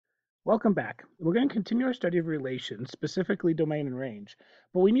Welcome back. We're going to continue our study of relations, specifically domain and range,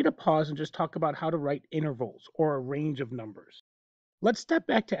 but we need to pause and just talk about how to write intervals or a range of numbers. Let's step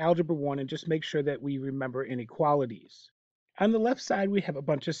back to Algebra 1 and just make sure that we remember inequalities. On the left side, we have a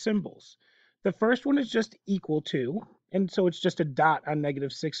bunch of symbols. The first one is just equal to, and so it's just a dot on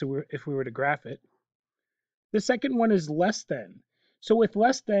 -6 if we were to graph it. The second one is less than. So with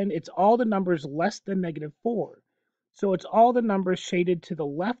less than, it's all the numbers less than -4. So it's all the numbers shaded to the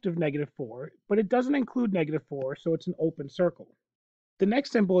left of -4, but it doesn't include -4, so it's an open circle. The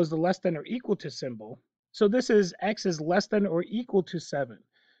next symbol is the less than or equal to symbol. So this is x is less than or equal to 7.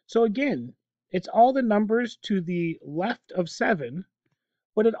 So again, it's all the numbers to the left of 7,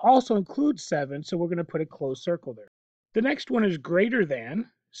 but it also includes 7, so we're going to put a closed circle there. The next one is greater than.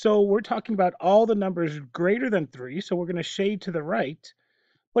 So we're talking about all the numbers greater than 3, so we're going to shade to the right,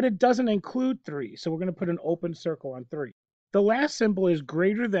 but it doesn't include 3, so we're going to put an open circle on 3. The last symbol is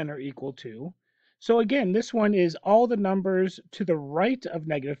greater than or equal to. So again, this one is all the numbers to the right of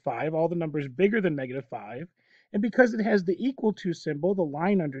 -5, all the numbers bigger than -5, and because it has the equal to symbol, the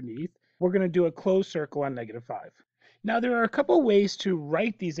line underneath, we're going to do a closed circle on -5. Now there are a couple ways to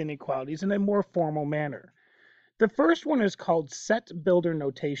write these inequalities in a more formal manner. The first one is called set builder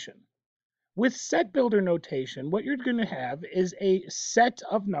notation. With set builder notation, what you're going to have is a set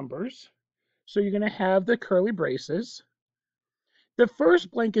of numbers. So you're going to have the curly braces. The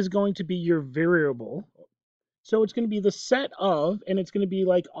first blank is going to be your variable. So it's going to be the set of, and it's going to be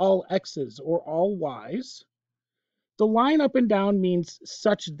like all x's or all y's. The line up and down means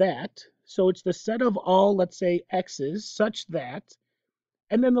such that. So it's the set of all, let's say, x's such that.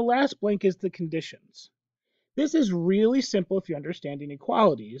 And then the last blank is the conditions. This is really simple if you understand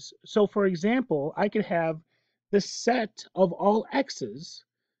inequalities. So for example, I could have the set of all x's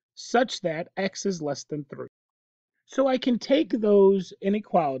such that x is less than 3. So I can take those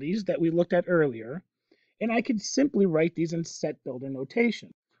inequalities that we looked at earlier, and I could simply write these in set builder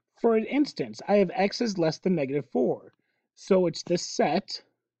notation. For instance, I have x is less than -4. So it's the set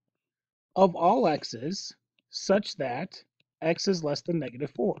of all x's such that x is less than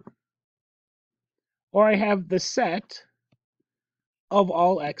 -4. Or I have the set of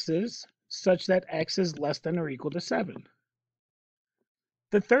all x's such that x is less than or equal to 7.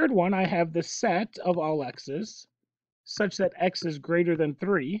 The third one, I have the set of all x's such that x is greater than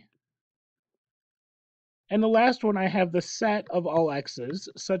 3. And the last one, I have the set of all x's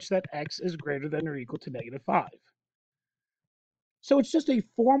such that x is greater than or equal to -5. So it's just a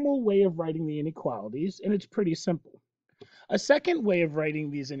formal way of writing the inequalities, and it's pretty simple. A second way of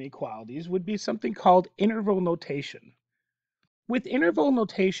writing these inequalities would be something called interval notation. With interval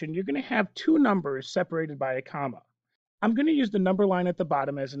notation, you're going to have two numbers separated by a comma. I'm going to use the number line at the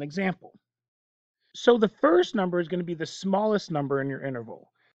bottom as an example. So the first number is going to be the smallest number in your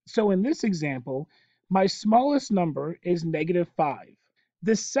interval. So in this example, my smallest number is -5.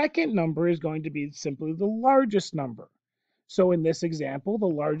 The second number is going to be simply the largest number. So in this example, the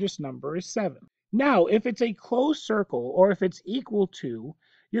largest number is 7. Now, if it's a closed circle or if it's equal to,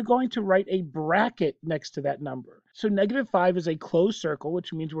 you're going to write a bracket next to that number. So -5 is a closed circle,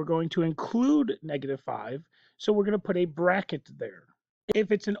 which means we're going to include -5. So we're going to put a bracket there.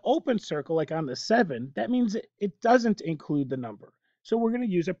 If it's an open circle, like on the 7, that means it doesn't include the number. So we're going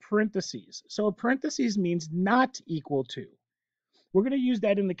to use a parentheses. So a parentheses means not equal to. We're going to use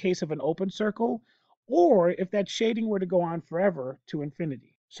that in the case of an open circle, or if that shading were to go on forever to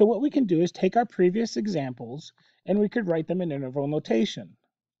infinity. So what we can do is take our previous examples and we could write them in interval notation.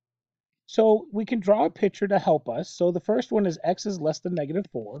 So we can draw a picture to help us. So the first one is x is less than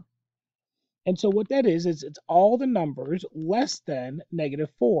 -4. And so what that is it's all the numbers less than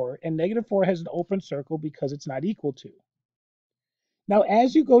 -4, and -4 has an open circle because it's not equal to. Now,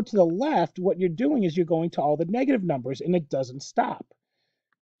 as you go to the left, what you're doing is you're going to all the negative numbers, and it doesn't stop.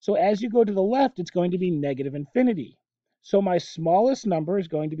 So as you go to the left, it's going to be -infinity. So my smallest number is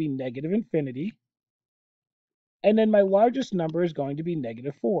going to be -infinity, and then my largest number is going to be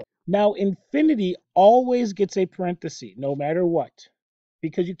 -4. Now, infinity always gets a parenthesis, no matter what,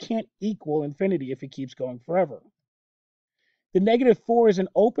 because you can't equal infinity if it keeps going forever. The -4 is an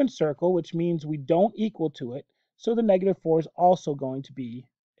open circle, which means we don't equal to it, so the -4 is also going to be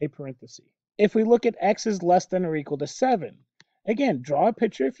a parenthesis. If we look at x is less than or equal to 7, again, draw a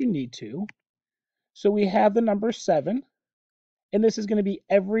picture if you need to. So we have the number 7, and this is going to be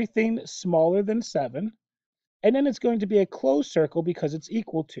everything smaller than 7, and then it's going to be a closed circle because it's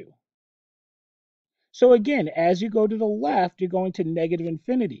equal to. So again, as you go to the left, you're going to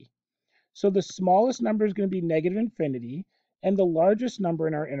 -infinity. So the smallest number is going to be -infinity, and the largest number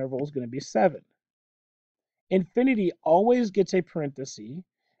in our interval is going to be 7. Infinity always gets a parenthesis,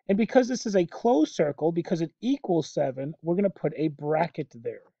 And because this is a closed circle, because it equals 7, we're going to put a bracket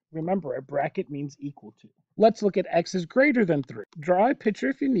there. Remember, a bracket means equal to. Let's look at x is greater than 3. Draw a picture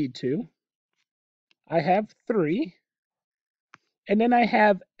if you need to. I have 3. And then I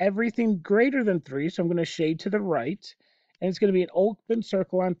have everything greater than 3, so I'm going to shade to the right. And it's going to be an open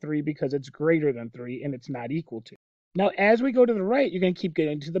circle on 3 because it's greater than 3 and it's not equal to. Now, as we go to the right, you're going to keep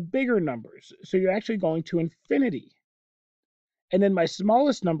getting to the bigger numbers. So you're actually going to infinity. And then my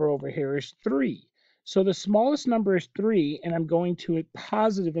smallest number over here is 3. So the smallest number is 3, and I'm going to a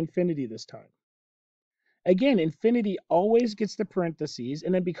positive infinity this time. Again, infinity always gets the parentheses,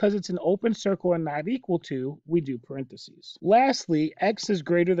 and then because it's an open circle and not equal to, we do parentheses. Lastly, x is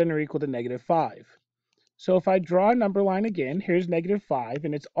greater than or equal to negative 5. So if I draw a number line again, here's negative 5,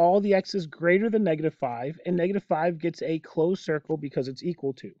 and it's all the x's greater than negative 5, and negative 5 gets a closed circle because it's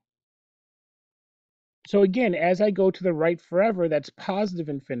equal to. So again, as I go to the right forever, that's positive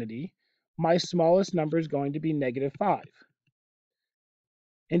infinity. My smallest number is going to be negative 5.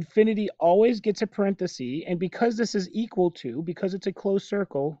 Infinity always gets a parenthesis, and because this is equal to, because it's a closed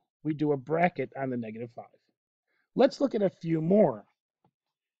circle, we do a bracket on the negative 5. Let's look at a few more.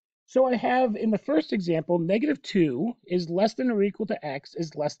 So I have, in the first example, negative 2 is less than or equal to x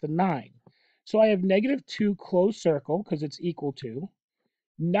is less than 9. So I have negative 2 closed circle, because it's equal to,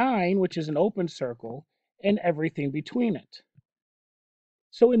 9, which is an open circle, and everything between it.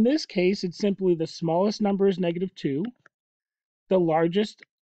 So in this case, it's simply the smallest number is negative 2, the largest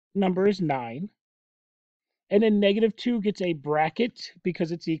number is 9, and then negative 2 gets a bracket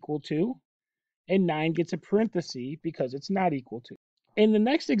because it's equal to, and 9 gets a parenthesis because it's not equal to. In the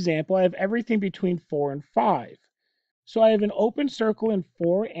next example, I have everything between 4 and 5. So I have an open circle in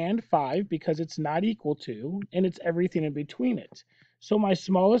 4 and 5 because it's not equal to, and it's everything in between it. So my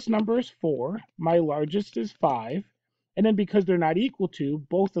smallest number is 4, my largest is 5, and then because they're not equal to,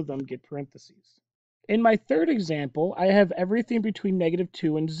 both of them get parentheses. In my third example, I have everything between negative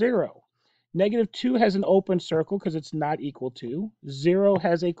 2 and 0. Negative 2 has an open circle because it's not equal to. 0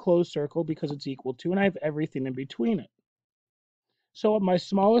 has a closed circle because it's equal to, and I have everything in between it. So my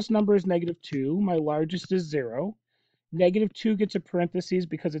smallest number is negative 2, my largest is 0. Negative 2 gets a parentheses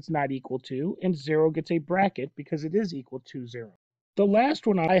because it's not equal to, and 0 gets a bracket because it is equal to 0. The last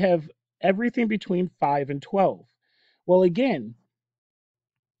one, I have everything between 5 and 12. Well, again,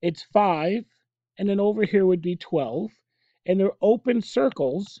 it's 5, and then over here would be 12, and they're open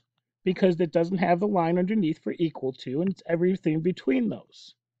circles because it doesn't have the line underneath for equal to, and it's everything between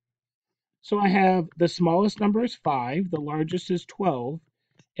those. So I have the smallest number is 5, the largest is 12,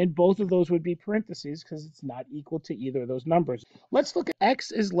 and both of those would be parentheses because it's not equal to either of those numbers. Let's look at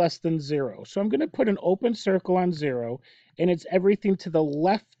x is less than 0. So I'm going to put an open circle on 0, and it's everything to the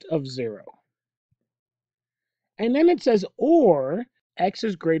left of 0. And then it says, or x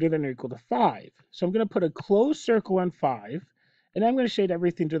is greater than or equal to 5. So I'm going to put a closed circle on 5, and I'm going to shade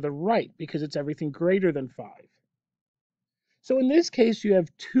everything to the right because it's everything greater than 5. So in this case, you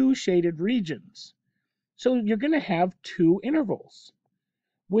have two shaded regions. So you're going to have two intervals.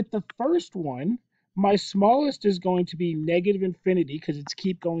 With the first one, my smallest is going to be negative infinity because it's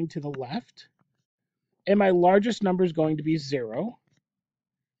keep going to the left. And my largest number is going to be 0.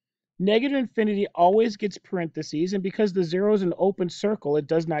 Negative infinity always gets parentheses, and because the 0 is an open circle, it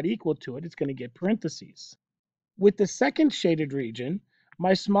does not equal to it, it's going to get parentheses. With the second shaded region,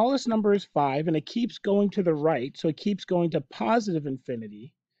 my smallest number is 5, and it keeps going to the right, so it keeps going to positive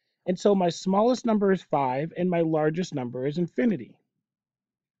infinity. And so my smallest number is 5, and my largest number is infinity.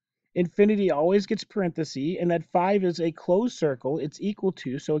 Infinity always gets parentheses, and that 5 is a closed circle. It's equal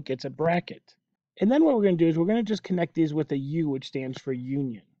to, so it gets a bracket. And then what we're going to do is we're going to just connect these with a U, which stands for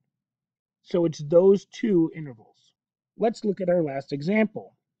union. So it's those two intervals. Let's look at our last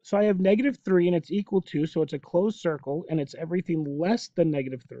example. So I have negative 3 and it's equal to, so it's a closed circle and it's everything less than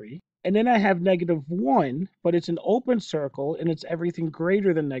negative 3. And then I have negative 1, but it's an open circle and it's everything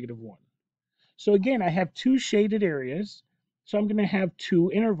greater than negative 1. So again, I have two shaded areas, so I'm going to have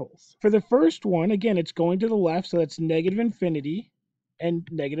two intervals. For the first one, again, it's going to the left, so that's negative infinity and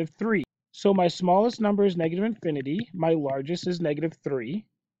negative 3. So my smallest number is negative infinity, my largest is negative 3.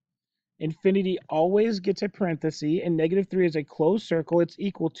 Infinity always gets a parenthesis, and negative 3 is a closed circle. It's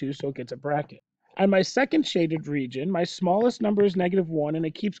equal to, so it gets a bracket. On my second shaded region, my smallest number is negative 1, and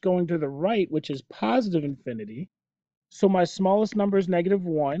it keeps going to the right, which is positive infinity. So my smallest number is negative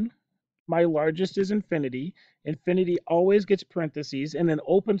 1. My largest is infinity. Infinity always gets parentheses, and an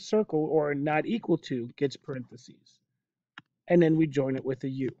open circle, or not equal to, gets parentheses. And then we join it with a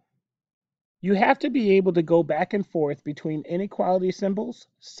U. You have to be able to go back and forth between inequality symbols,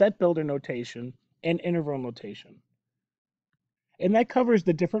 set builder notation, and interval notation. and that covers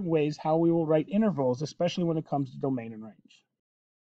the different ways how we will write intervals, especially when it comes to domain and range.